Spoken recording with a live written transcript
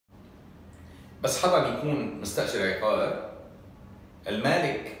بس حدا يكون مستأجر عقار،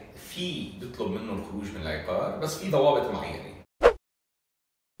 المالك في يطلب منه الخروج من العقار بس في ضوابط معينة.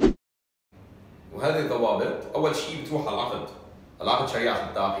 وهذه الضوابط أول شيء بتروح على العقد. العقد شريعة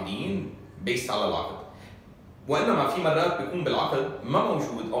التعاقدين بيست على العقد. وإنما في مرات بيكون بالعقد ما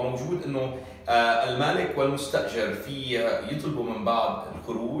موجود أو موجود إنه المالك والمستأجر في يطلبوا من بعض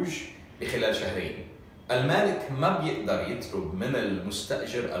الخروج بخلال شهرين. المالك ما بيقدر يطلب من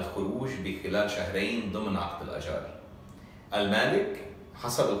المستأجر الخروج بخلال شهرين ضمن عقد الأجار. المالك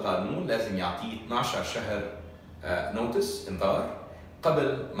حسب القانون لازم يعطيه 12 شهر نوتس، انذار،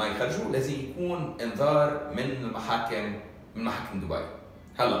 قبل ما يخرجوا. لازم يكون انذار من محاكم دبي.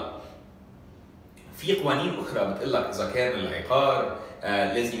 هلا في قوانين اخرى بتقول لك اذا كان العقار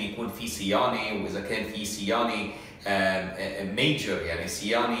لازم يكون في صيانه، واذا كان في صيانه ميجر يعني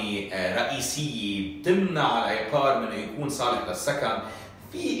صيانه رئيسيه بتمنع العقار من انه يكون صالح للسكن.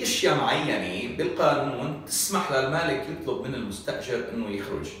 في اشياء معينه بالقانون تسمح للمالك يطلب من المستاجر انه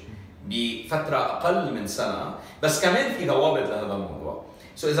يخرج بفتره اقل من سنه، بس كمان في ضوابط لهذا الموضوع.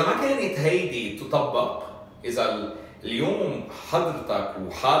 اذا ما كانت هيدي تطبق، اذا اليوم حضرتك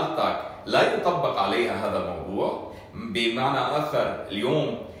وحالتك لا يطبق عليها هذا الموضوع، بمعنى آخر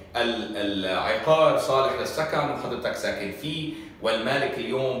اليوم العقار صالح للسكن وحضرتك ساكن فيه، والمالك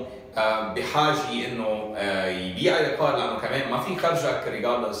اليوم بحاجة انه يبيع العقار لانه كمان ما في خرجك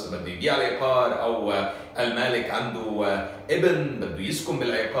ريجاردلس بده يبيع العقار، او المالك عنده ابن بده يسكن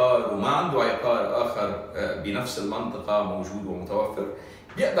بالعقار وما عنده عقار اخر بنفس المنطقة موجود ومتوفر،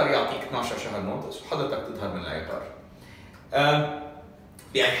 بيقدر يعطيك 12 شهر نوتس وحضرتك تظهر من العقار.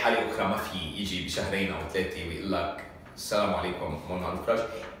 بأي حالة أخرى ما في يجي بشهرين أو ثلاثة ويقول لك السلام عليكم هون على الفراش،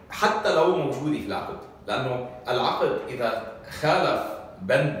 حتى لو موجودة في العقد، لأنه العقد إذا خالف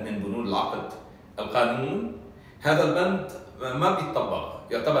بند من بنود العقد القانون، هذا البند ما بيتطبق،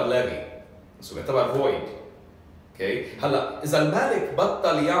 يعتبر لاغي، يعتبر void. اوكي، هلا إذا المالك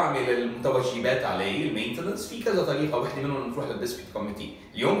بطل يعمل المتوجبات عليه المينتنس، في كذا طريقة، وحدة منهم نروح للديسبيوت كوميتي.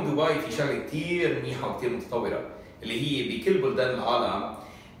 اليوم دبي في شغلة كثير منيحة وكثير متطورة اللي هي بكل بلدان العالم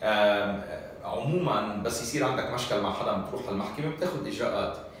عموما بس يصير عندك مشكل مع حدا بتروح على المحكمة بتاخذ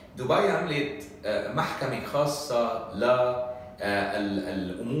إجراءات. دبي عملت محكمة خاصة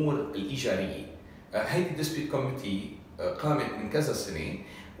للأمور الإيجارية. هيدي الديسبيوت كوميتي قامت من كذا سنة،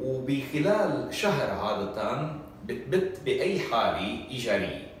 وبخلال شهر عادة بتبت بأي حالة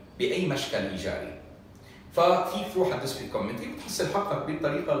إيجارية بأي مشكل إيجاري، ففيك تروح على الديسبيوت كوميتي وتحصل حقك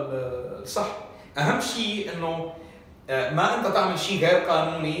بالطريقة الصح. أهم شيء إنه ما أنت تعمل شيء غير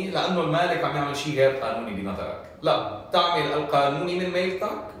قانوني لأنه المالك عم يعمل شيء غير قانوني بنظرك، لا، تعمل القانوني من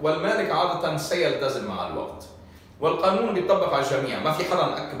ميلتك، والمالك عادة سيلتزم مع الوقت، والقانون بيطبق على الجميع، ما في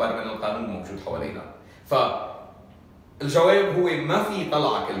حدا أكبر من القانون موجود حوالينا. فالجواب هو ما في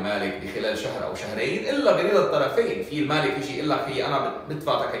طلعك المالك بخلال شهر أو شهرين إلا برضا الطرفين. في المالك يجي يقول لك هي أنا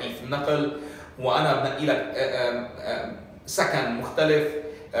بدفع تكاليف النقل وأنا بنقي لك سكن مختلف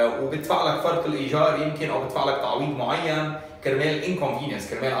وبدفع لك فرق الايجار يمكن، او بدفع لك تعويض معين كرمال انكونفينينس،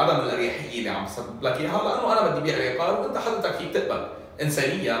 كرمال عدم الاريحيه اللي عم تسبب لك اياها، لانه انا بدي بيع العقار وانت حضرتك فيك تقبل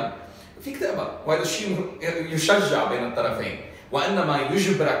انسانيا، فيك تقبل، وهذا الشيء يشجع بين الطرفين. وانما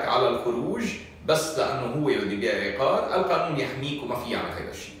يجبرك على الخروج بس لانه هو بده يبيع العقار، القانون يحميك وما في يعمل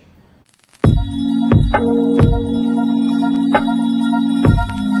هذا الشيء.